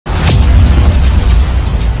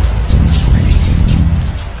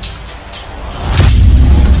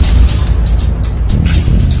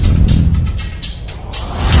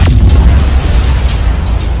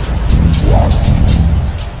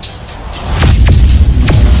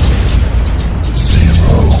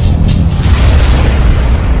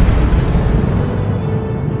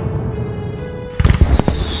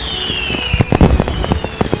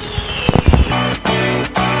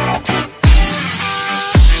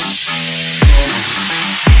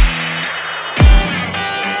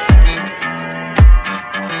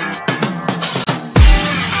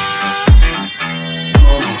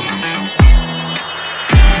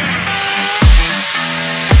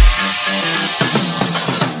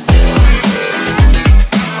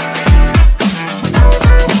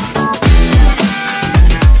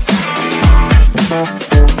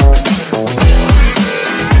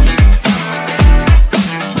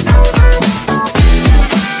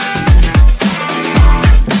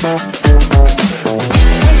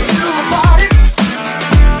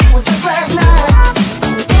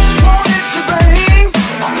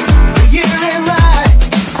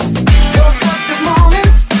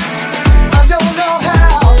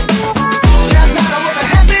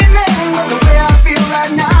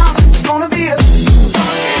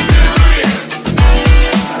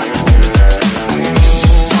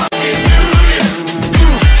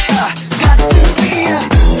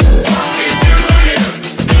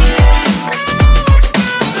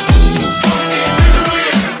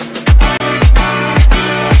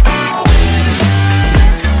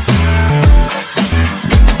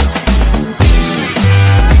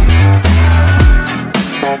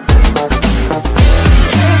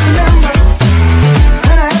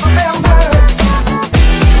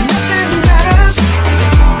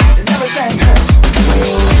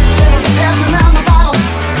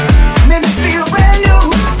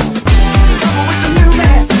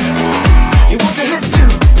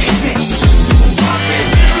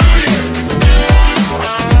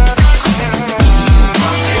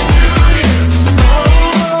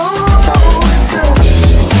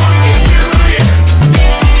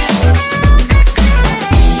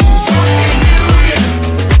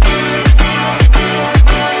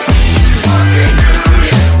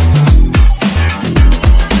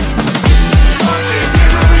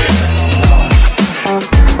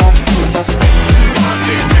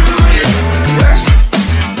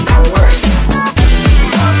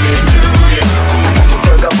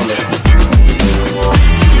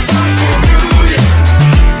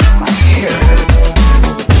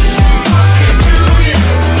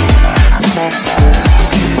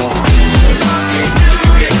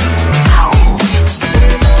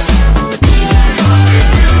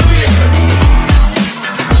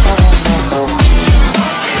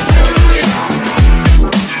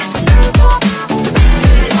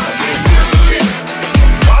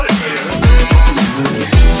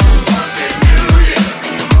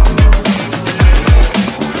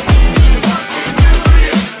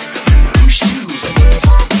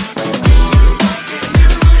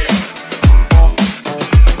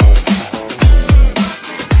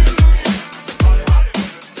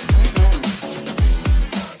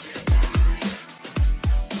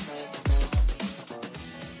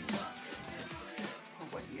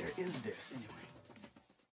is this, anyway?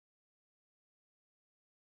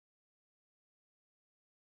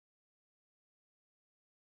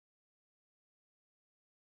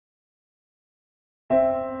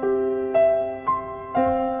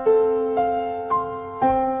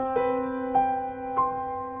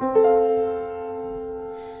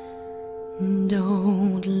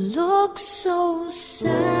 Don't look so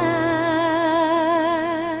sad.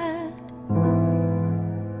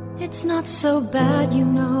 It's not so bad, you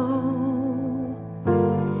know.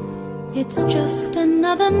 It's just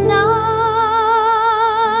another night.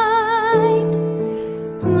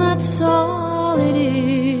 That's all it is.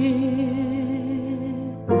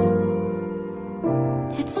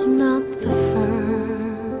 It's not the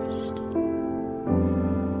first.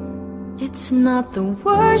 It's not the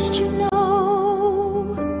worst, you know.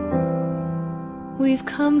 We've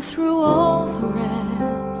come through all the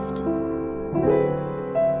rest.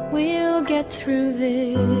 We'll get through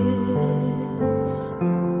this.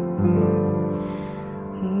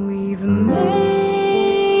 We've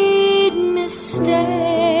made mistakes,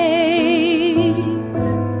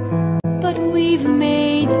 but we've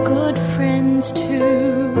made good friends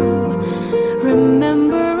too.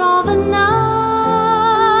 Remember all the nights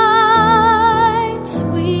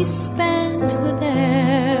we spent with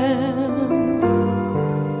them,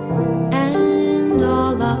 and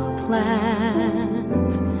all our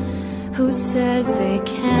plans. Who says they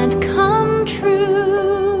can't come true?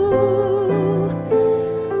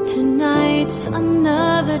 Tonight's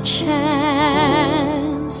another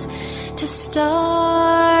chance to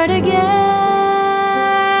start again.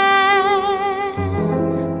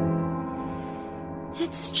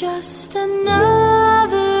 It's just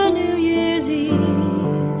another New Year's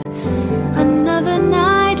Eve, another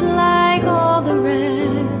night like all the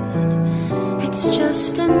rest. It's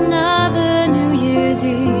just another New Year's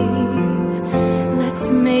Eve. Let's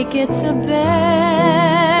make it the best.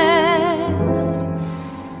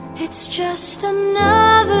 It's just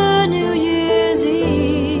another New Year's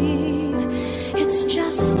Eve. It's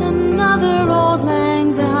just another Auld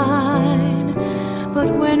Lang Syne. But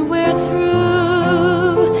when we're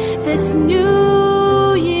through this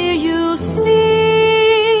new year, you'll see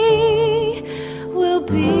we'll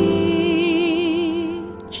be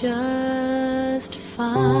just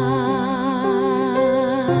fine.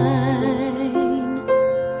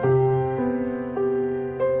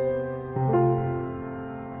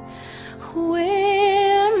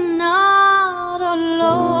 We're not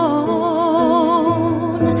alone.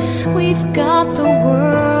 We've got the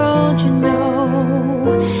world, you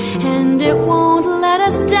know, and it won't let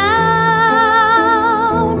us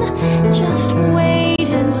down. Just wait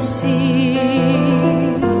and see,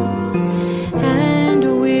 and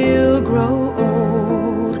we'll grow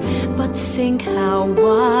old. But think how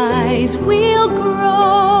wise we'll grow.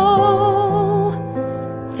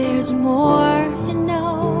 There's more, you know.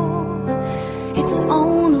 It's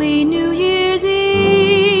only New Year's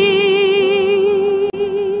Eve.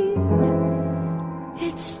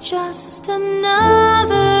 It's just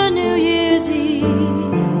another New Year's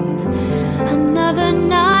Eve, another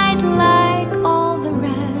night like all the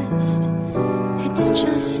rest. It's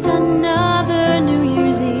just another New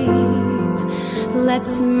Year's Eve.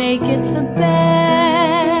 Let's make it the best.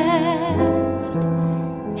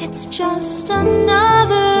 It's just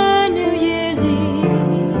another New Year's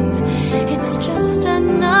Eve. It's just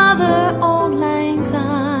another Auld Lang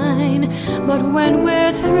Syne. But when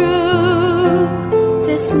we're through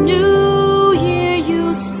this new year,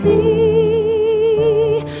 you'll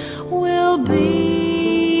see we'll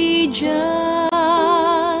be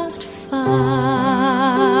just fine.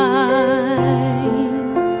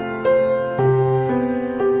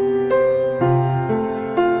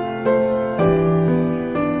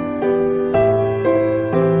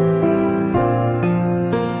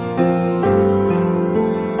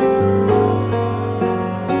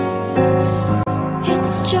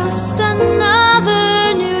 It's just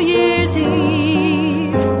another New Year's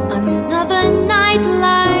Eve, another night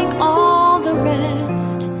like all the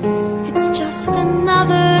rest. It's just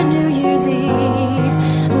another New Year's Eve.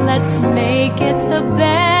 Let's make it the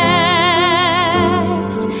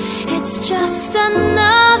best. It's just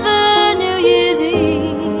another New Year's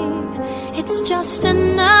Eve. It's just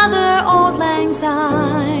another Auld Lang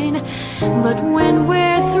Syne. But when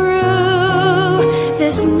we're through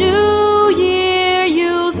this new year,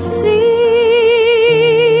 you'll see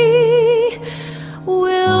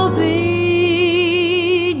we'll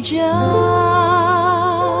be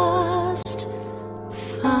just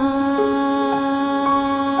fine.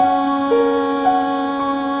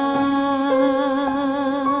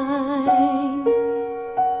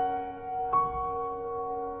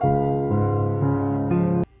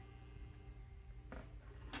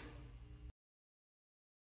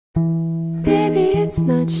 it's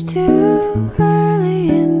much too early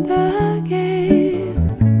in the game.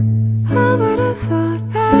 Oh, but I thought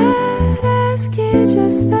I'd ask you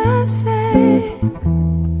just the same.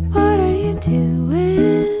 What are you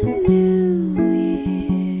doing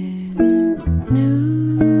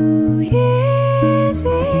New Year's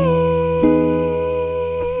Eve?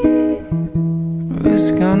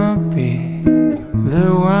 Who's gonna be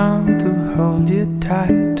the one to hold you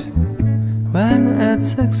tight when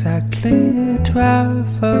it's exactly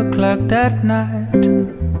 12 o'clock that night?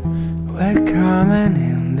 We're coming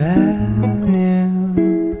in the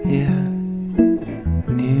new year,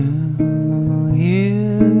 New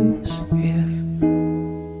Year's Eve.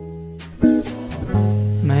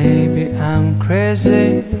 Maybe I'm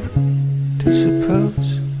crazy to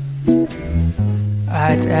suppose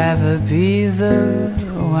I'd ever be the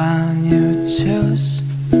one you chose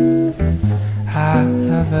out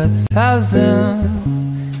of 1,000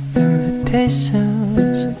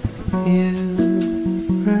 invitations you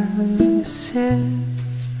received.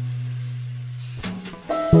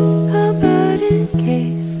 Oh, but in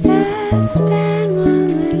case I stand one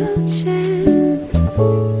little chance,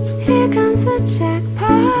 here comes the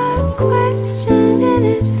jackpot question in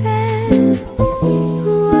advance.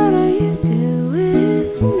 What are you doing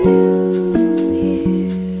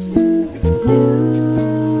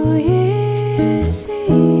New Year's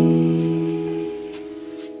Eve?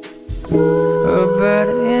 Oh, but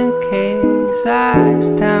in case I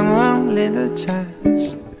stand one little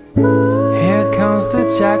chance, here comes the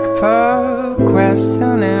jackpot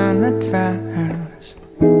question in advance.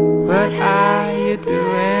 What are you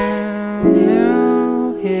doing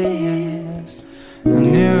New Year's?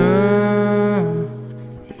 New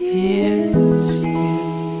Year's Eve.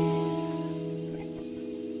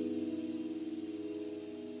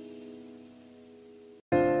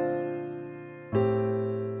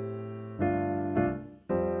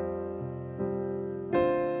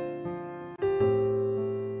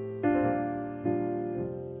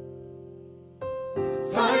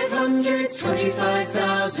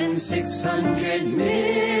 $525,600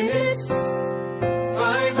 minutes,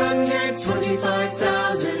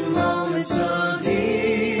 525,000 moments so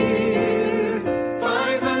dear,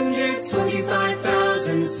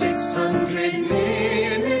 525,600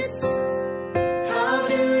 minutes. How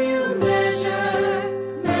do you measure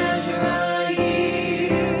a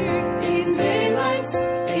year? In daylights,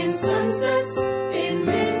 in sunsets, in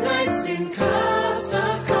midnights, in cups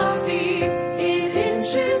of coffee, in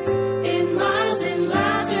inches, in miles, in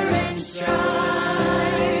laughter and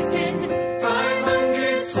strife, in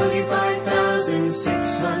 525,000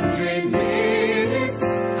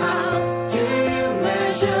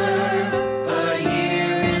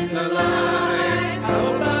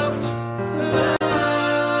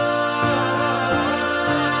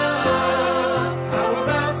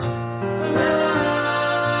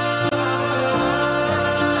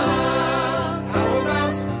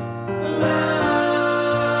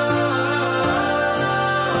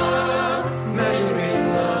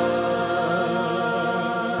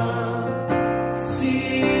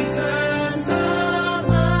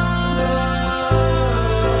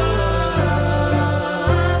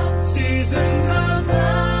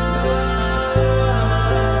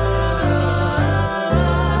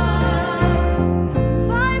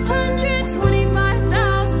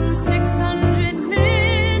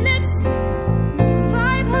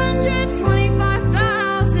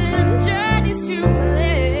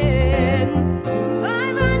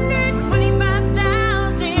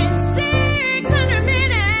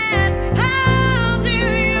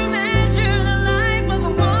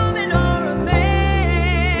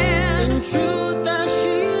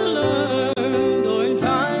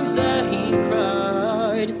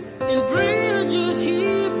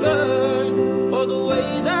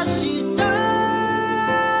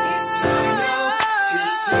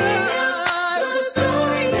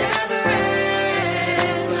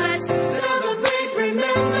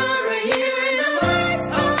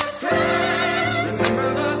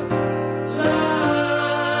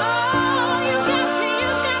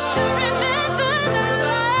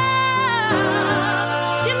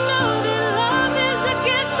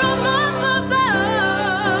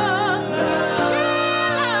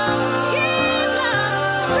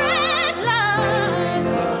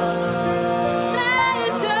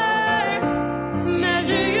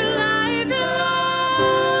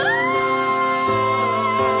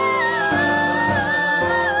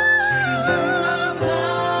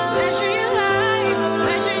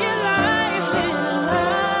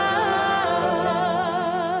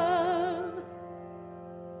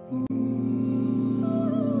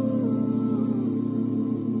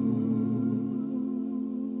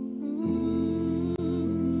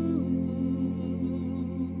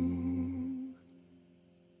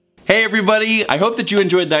 Hey everybody, I hope that you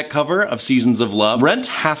enjoyed that cover of Seasons of Love. Rent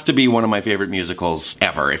has to be one of my favorite musicals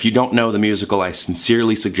ever. If you don't know the musical, I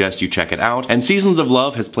sincerely suggest you check it out. And Seasons of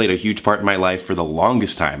Love has played a huge part in my life for the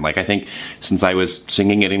longest time. Like I think since I was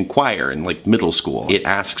singing it in choir in like middle school. It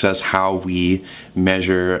asks us how we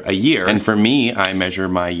measure a year. And for me, I measure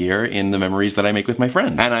my year in the memories that I make with my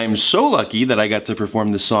friends. And I'm so lucky that I got to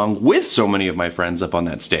perform this song with so many of my friends up on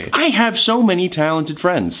that stage. I have so many talented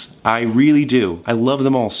friends. I really do. I love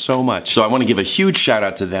them all so much. So I want to give a huge shout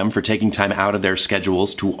out to them for taking time out of their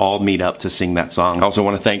schedules to all meet up to sing that song. I also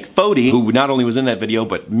want to thank Fody, who not only was in that video,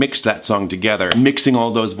 but mixed that song together. Mixing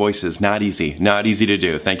all those voices, not easy. Not easy to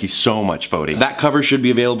do. Thank you so much, Fody. That cover should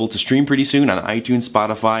be available to stream pretty soon on iTunes,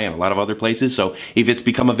 Spotify, and a lot of other places. So if it's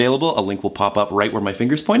become available, a link will pop up right where my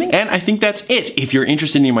finger's pointing. And I think that's it. If you're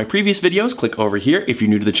interested in any of my previous videos, click over here. If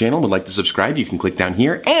you're new to the channel and would like to subscribe, you can click down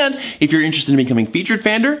here. And if you're interested in becoming featured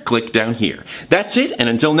fander, click down here. That's it, and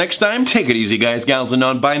until next time, take it easy guys, gals, and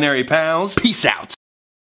non-binary pals. Peace out.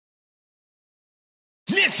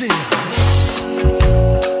 Listen. I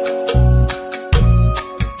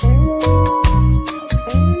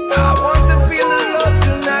want to feel the love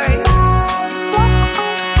tonight.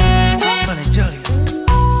 Gonna tell you.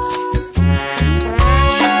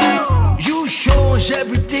 You show us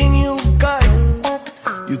everything you've got.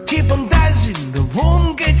 You keep on dancing, the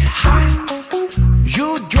room gets hot.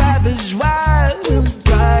 You drive us wild, we'll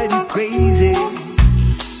drive you crazy.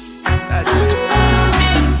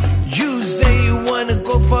 You say you wanna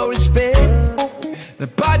go for a spin. The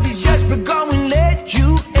party's just begun, we'll let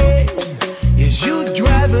you in. Yes, you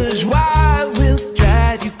drive us wild, we'll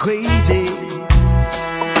drive you crazy. You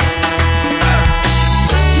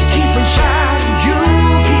keep on shining, you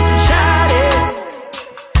keep on shining.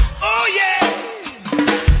 Oh yeah,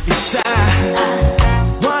 it's I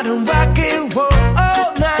wanna rock and roll.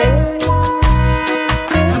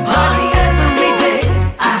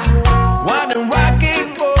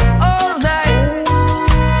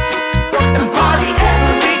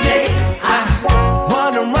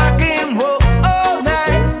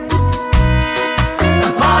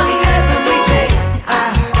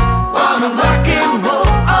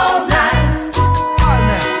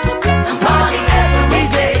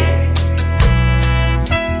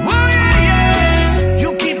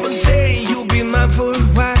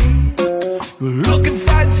 Looking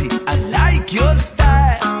fancy, I like your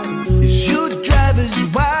style. If you drive us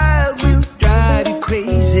wild, we'll drive you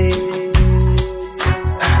crazy.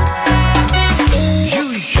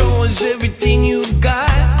 You show us everything you've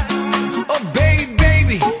got. Oh baby,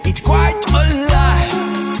 baby, it's quite a lie.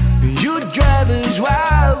 You drive us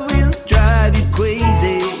wild, we'll drive you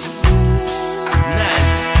crazy.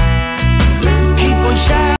 Nice. Keep on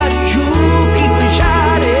shining, you keep on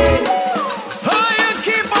shining. Oh, you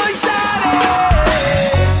keep on shining.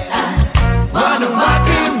 Wanna rock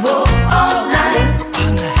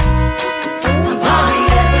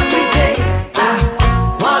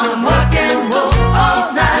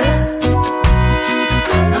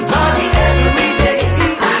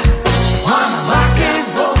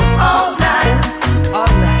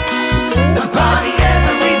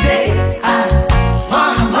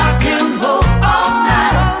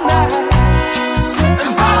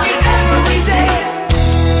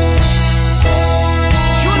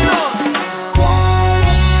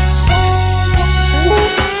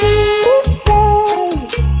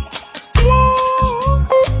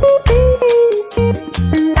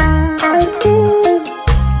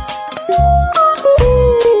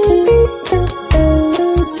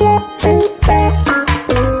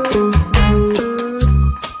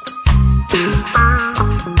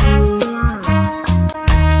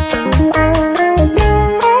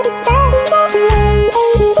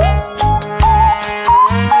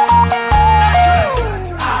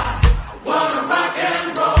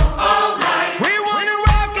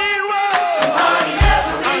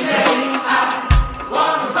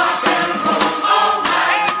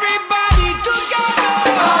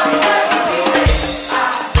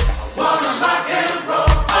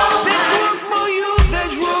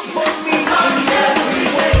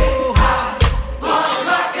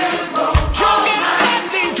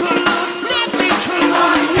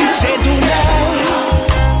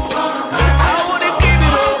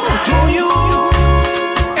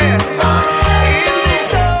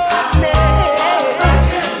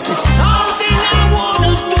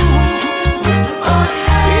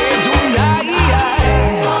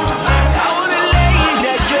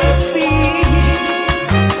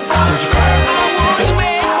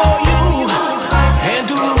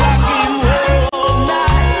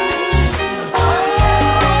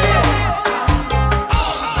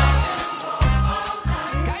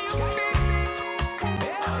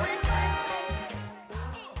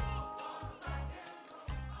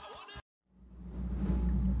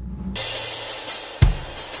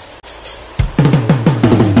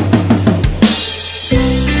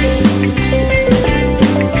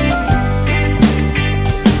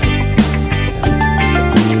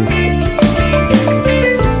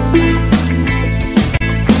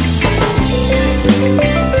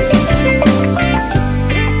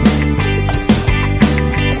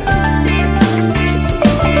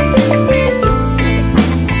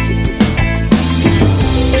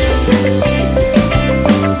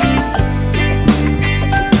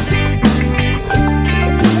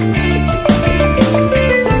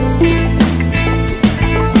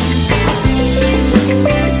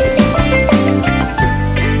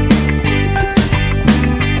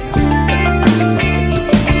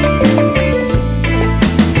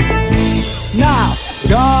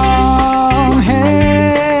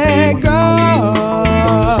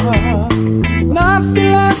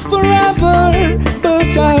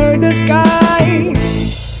the sky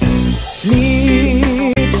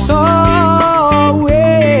slips away.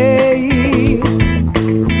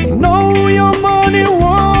 Know your money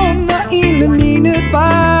won't in a minute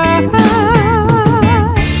by.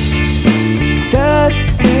 Dust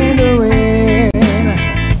in the wind.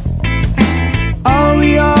 All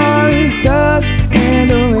we are is dust in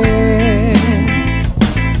the wind.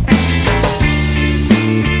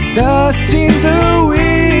 Dust in the wind.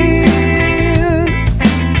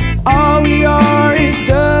 All we are is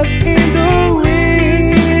dust in the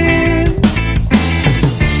wind.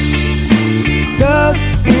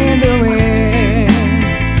 Dust in the wind.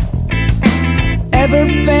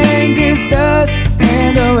 Everything is dust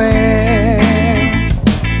in the wind.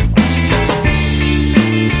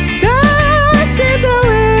 Dust in the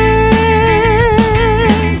wind.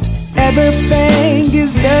 Everything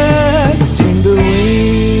is dust in the wind.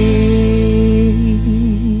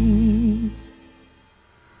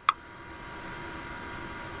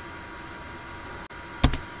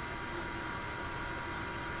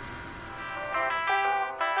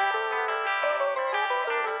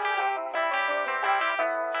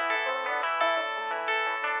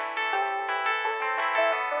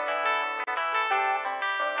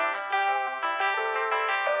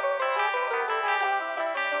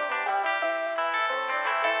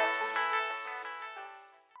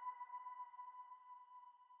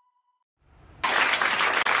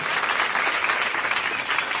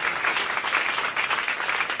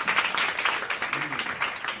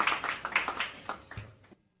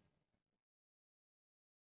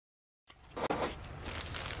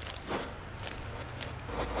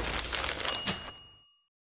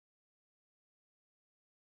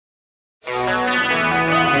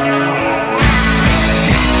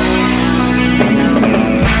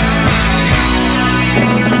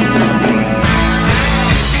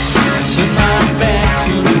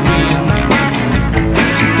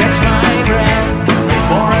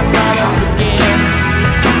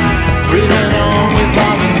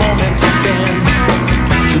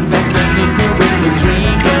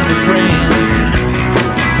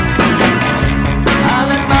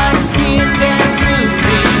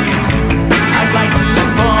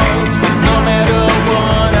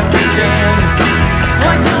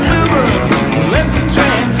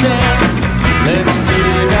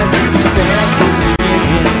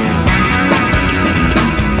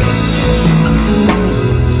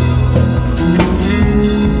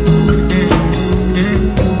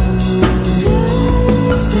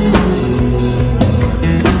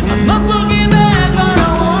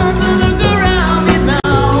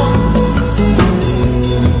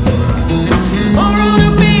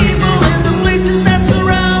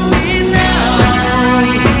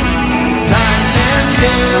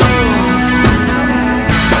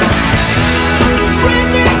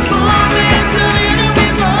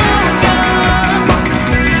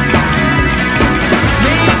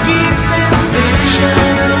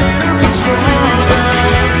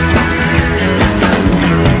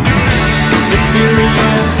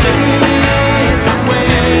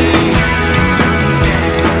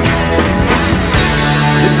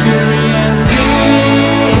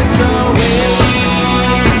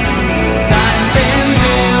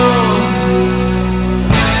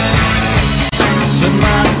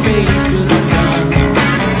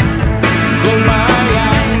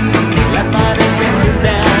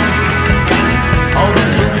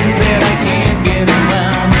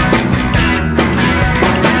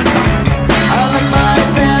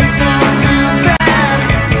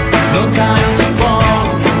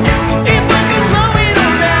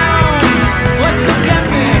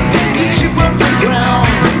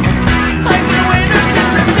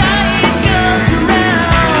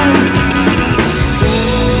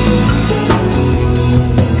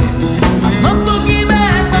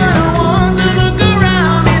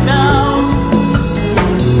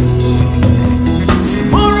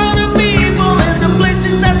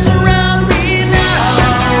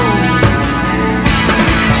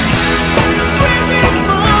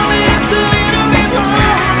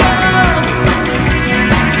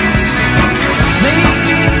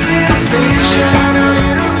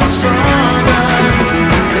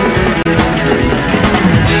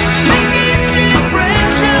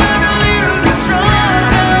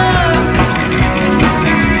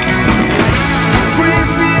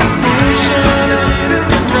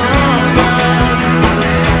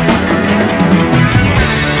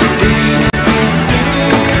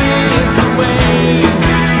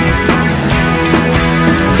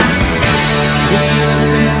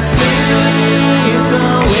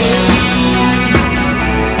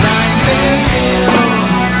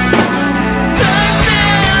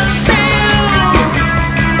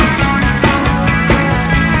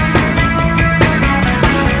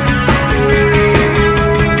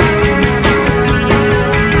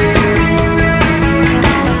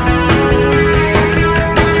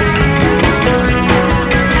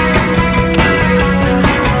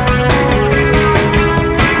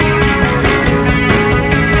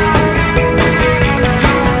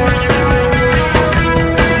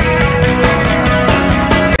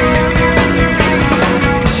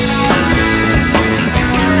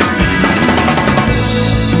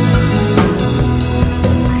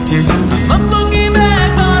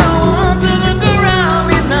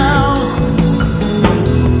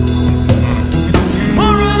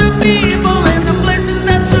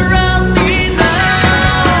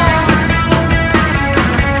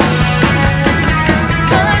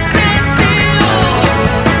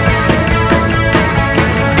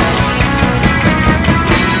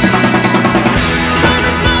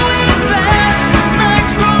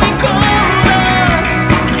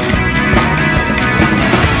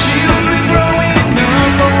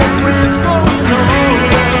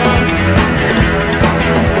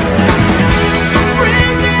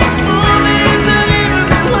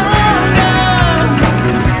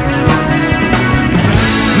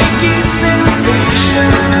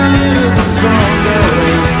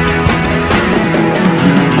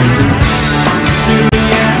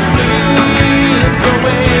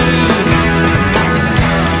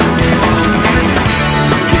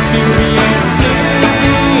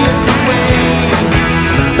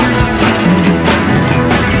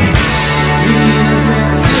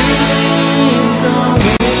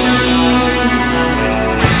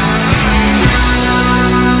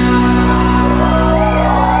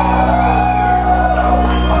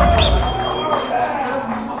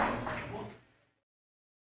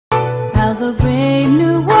 the brave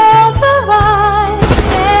new world arrives,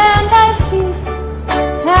 and I see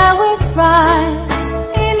how it thrives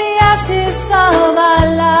in the ashes of our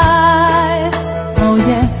lives. Oh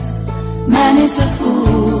yes, man is a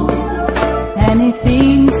fool, and he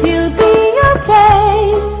thinks he'll be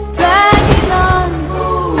okay, dragging on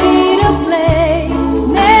feet of clay,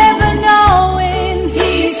 never knowing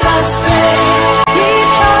he's astray.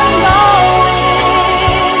 Keeps on going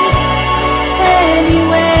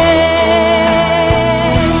anyway.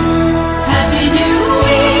 Happy New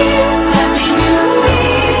Year, Happy New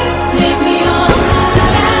Year. May we all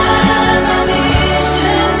have a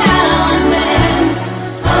vision now and then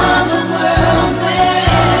of a world where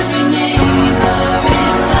every neighbor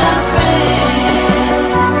is a friend.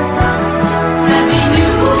 Happy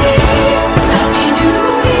New Year, Happy New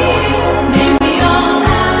Year. May we all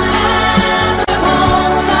have our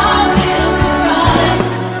homes, our will to try.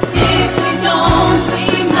 If we don't, we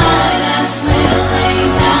might as well lay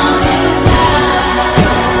down and die.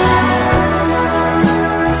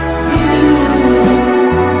 You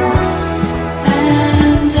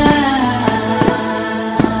and I.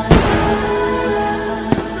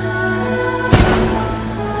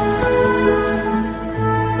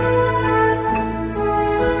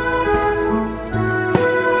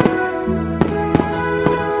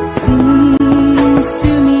 Seems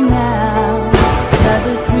to me now that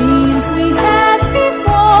the dreams we had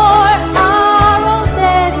before are all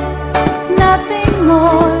dead, nothing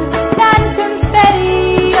more than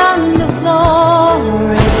confetti on the floor.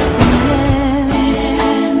 It's the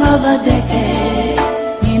end of a decade.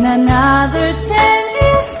 In another 10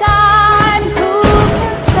 years' time, who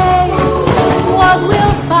can say what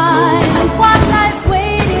we'll find, what lies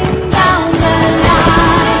waiting down the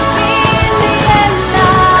line? In the end,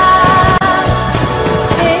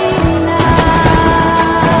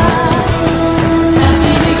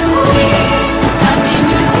 Happy New Year, Happy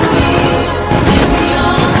New Year. May we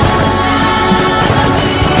all have a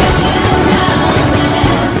vision now and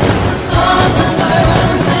then of a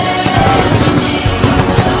world where every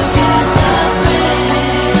neighbor is a friend.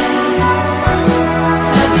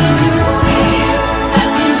 Happy New Year,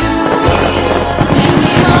 Happy New Year. May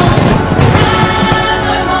we all have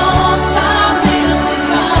our homes, our will to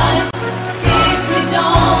try. If we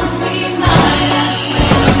don't, we might as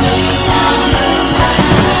well lay down and die.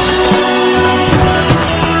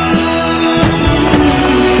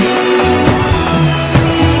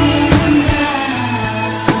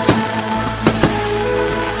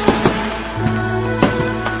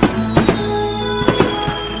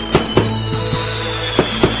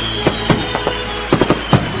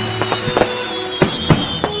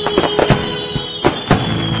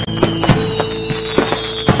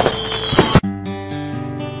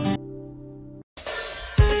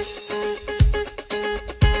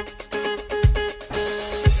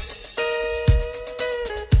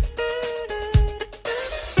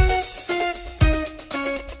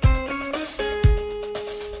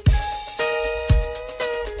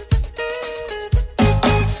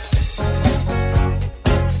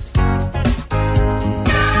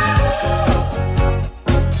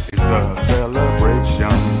 It's a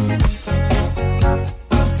celebration.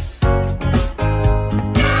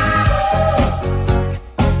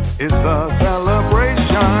 It's a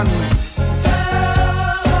celebration.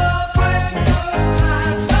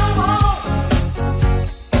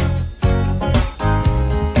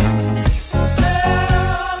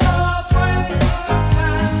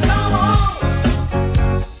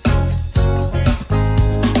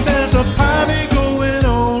 There's a party going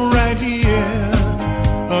on right here,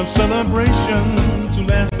 a celebration to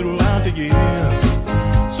last throughout the years.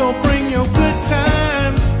 So bring your good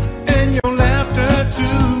times and your laughter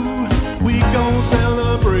too. We gon'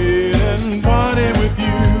 celebrate and party with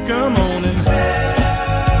you. Come on and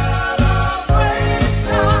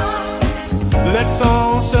let's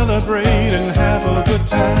all celebrate and have a good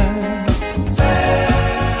time.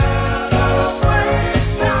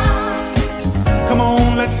 Come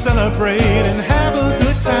on, let's celebrate and have a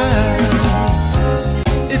good time.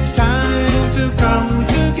 It's time to come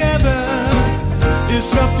together.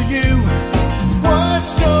 It's up to you.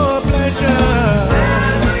 What's your pleasure?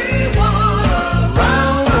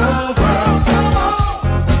 Round the world, come on.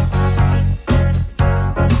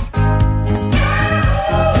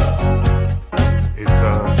 It's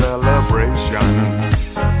a celebration.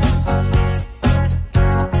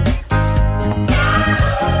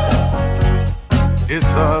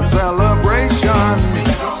 It's a celebration. We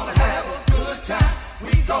gonna have a good time.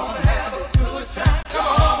 We gonna have a good time.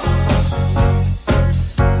 Come on.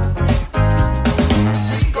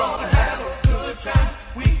 We gonna have a good time.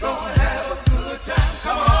 We gonna have a good time.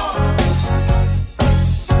 Come on.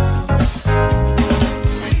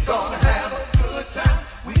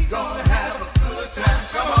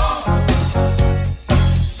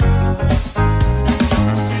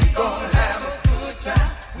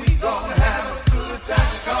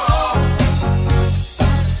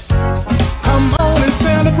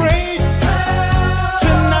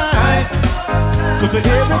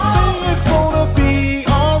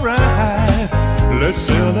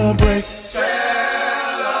 celebrate. Celebrate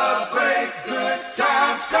good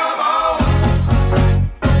times, come on.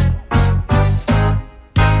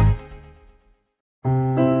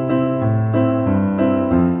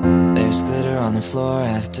 There's glitter on the floor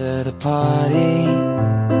after the party.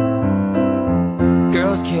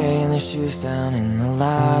 Girls carrying their shoes down in the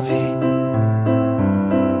lobby.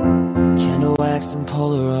 Candle wax and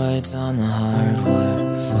Polaroids on the hardwood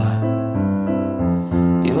floor.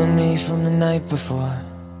 You and me from the night before.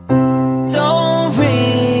 Don't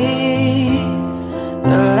read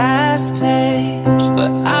the last page,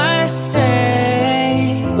 but I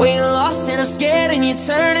say we lost and I'm scared and you're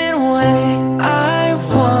turning away. I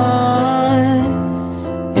want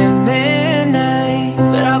your midnight,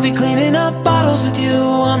 but I'll be cleaning up bottles with you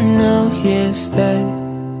on New Year's Day.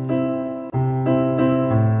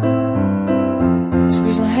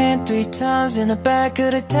 Squeeze my hand 3 times in the back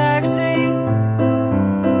of the taxi.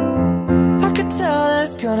 I could tell that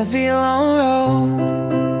it's gonna be a long road.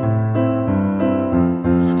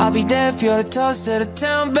 I'll be there if you're the toast of the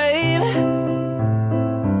town, babe.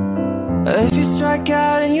 If you strike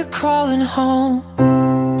out and you're crawling home.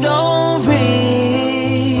 Don't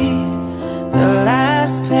read the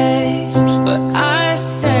last page, but I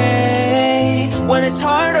say when it's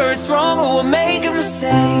hard or it's wrong or we're making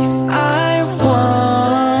mistakes, I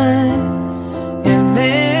want your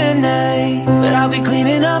midnight, but I'll be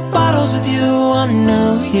cleaning up bottles with you on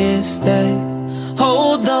New Year's Day.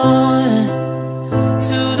 Hold on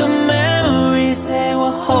to the memories, they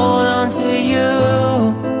will hold on to you.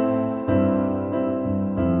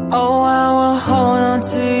 Oh, I will hold on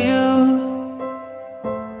to you.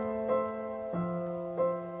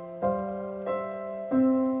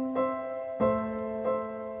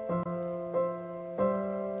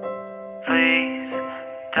 Please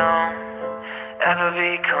don't ever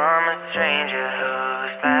become a stranger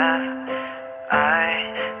whose laugh I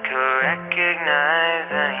could recognize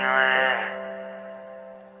anywhere.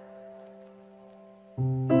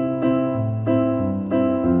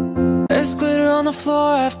 There's glitter on the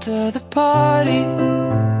floor after the party.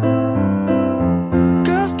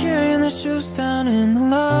 Girls carrying their shoes down in the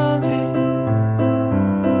lobby.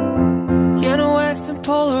 Piano wax and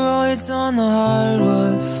Polaroids on the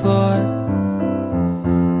hardwood floor.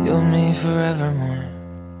 You and me forevermore.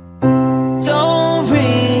 Don't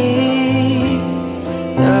read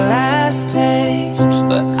the last page,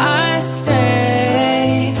 but I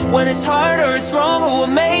say when it's hard or it's wrong or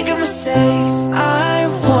we're making mistakes, I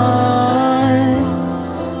want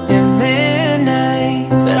your midnight,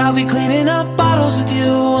 but I'll be cleaning up bottles with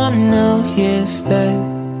you on New Year's Day.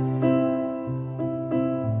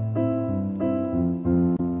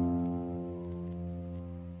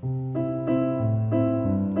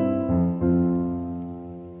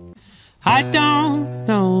 I don't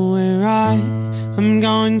know where I'm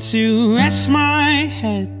going to rest my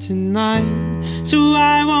head tonight, so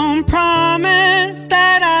I won't promise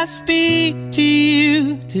that I'll speak to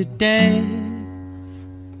you today.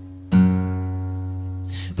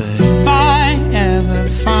 But if I ever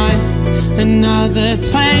find another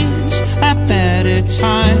place, a better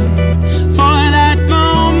time for that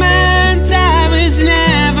moment, I was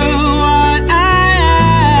never what I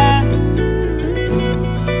am.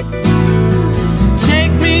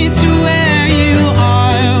 Take me to where you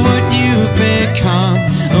are, what you've become,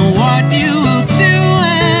 and what you will do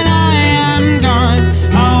when I am gone.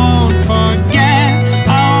 I won't forget,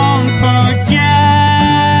 I won't forget.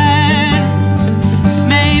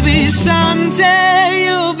 Maybe someday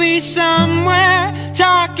you'll be somewhere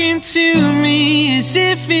talking to me as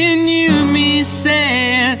if you knew me,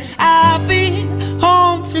 saying I'll be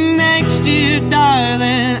home for next year,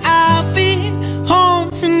 darling, I'll be home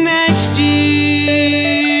for next year.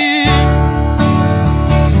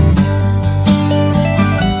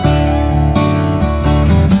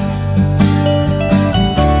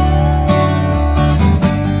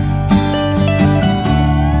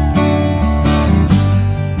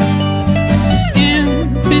 In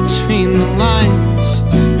between the lines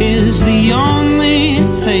is the only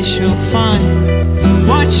place you'll find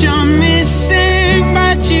what you're missing,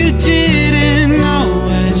 but you didn't know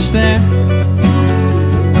was there.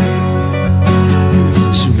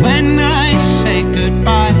 So when I say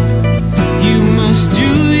goodbye, you must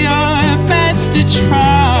do your best to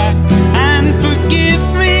try and forgive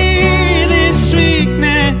me this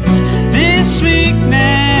weakness, this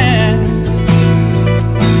weakness.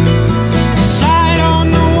 'Cause I don't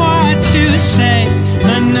know what to say.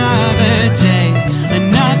 Another day,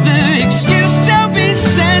 another excuse to be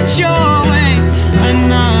sent your way.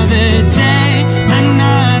 Another day,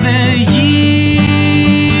 another year.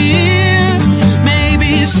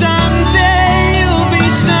 Maybe someday you'll be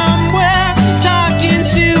some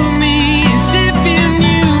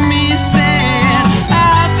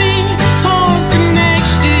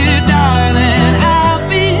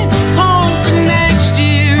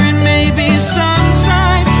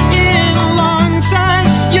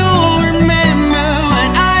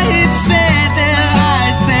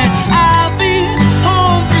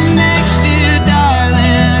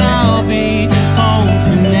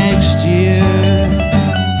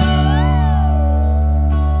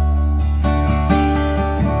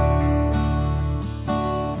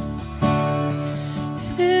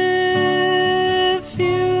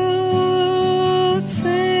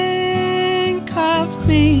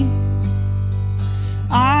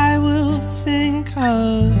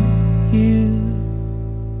you.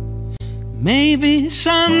 Maybe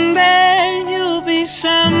someday you'll be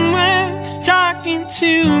somewhere talking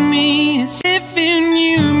to me as if you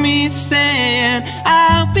knew me, saying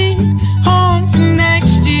I'll be home for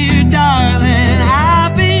next year, darling. I'll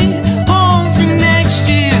be home for next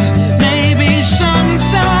year. Maybe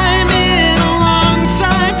sometime in a long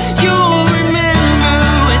time you'll remember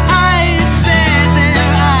what I said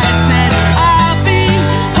there. I said I'll be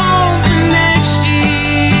home for next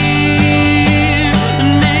year.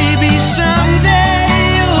 And maybe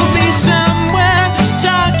someday you'll be somewhere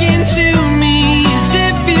talking to me as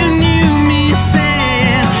if you knew me,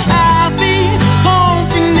 saying I'll be home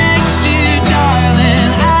for next year,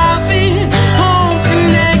 darling. I'll be home for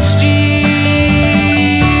next year.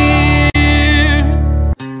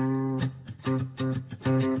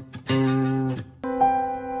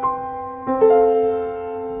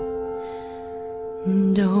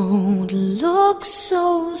 Don't look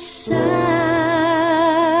so sad.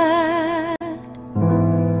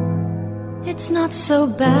 It's not so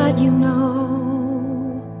bad, you know.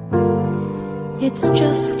 It's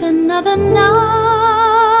just another night.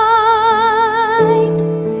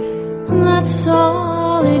 That's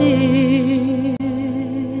all it is.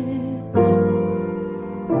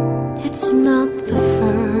 It's not the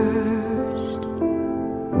first.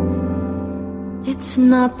 It's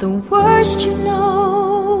not the worst, you know.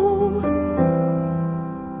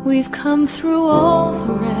 We've come through all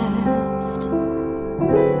the rest.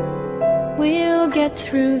 We'll get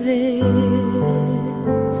through this.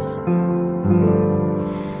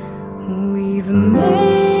 We've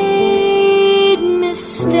made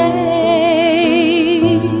mistakes,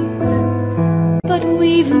 but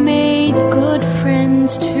we've made good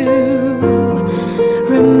friends too.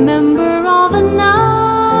 Remember all the nights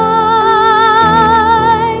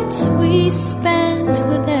we spent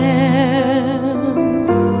with them,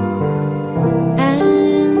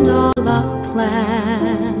 and all the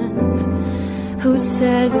plans who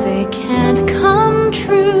says they can't come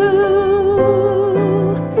true.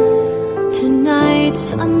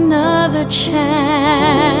 Tonight's another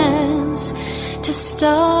chance to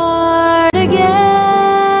start again.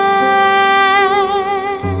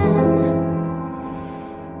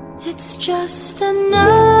 It's just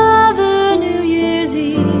another New Year's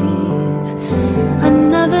Eve,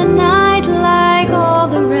 another night like all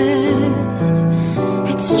the rest.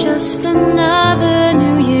 It's just another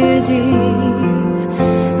New Year's Eve.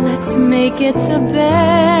 Let's make it the best.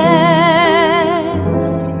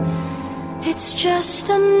 It's just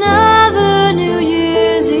another New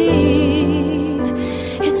Year's Eve.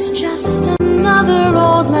 It's just another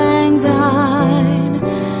Auld Lang Syne.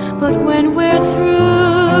 But when we're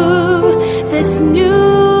through this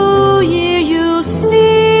new year, you'll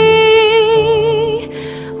see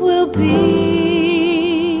we'll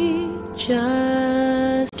be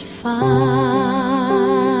just fine.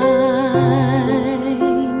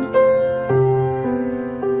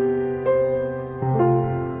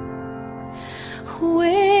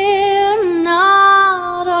 We're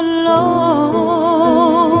not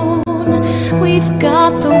alone. We've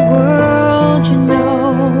got the world, you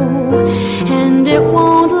know, and it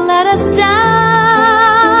won't let us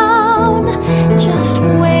down. Just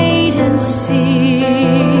wait and see,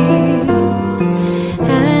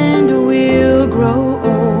 and we'll grow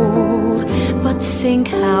old, but think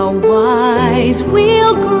how wise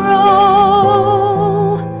we'll grow.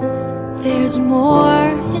 There's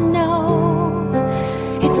more, you know.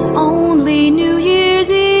 It's only New Year's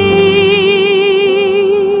Eve.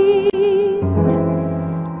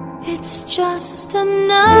 It's just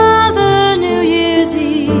another New Year's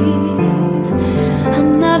Eve,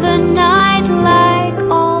 another night like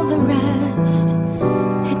all the rest.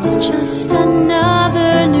 It's just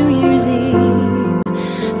another New Year's Eve.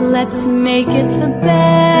 Let's make it the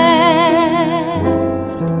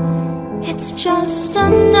best. It's just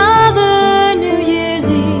another New Year's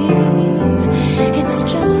Eve. It's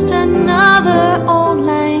just another Auld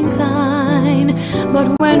Lang Syne. But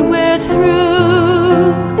when we're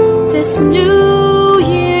through this new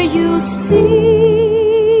year, you'll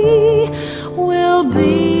see we'll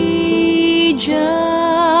be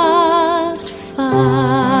just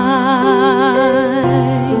fine.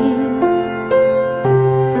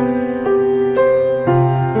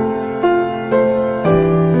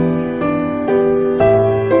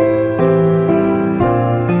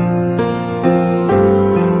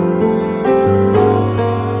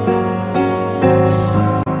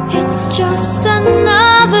 It's just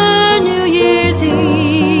another New Year's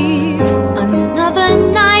Eve, another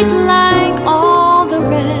night like all the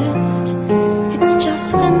rest. It's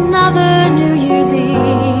just another New Year's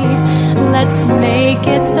Eve. Let's make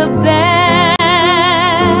it the best.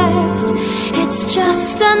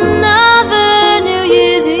 just another New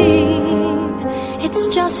Year's Eve. It's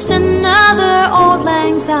just another Auld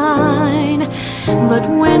Lang Syne. But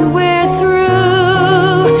when we're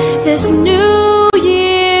through this new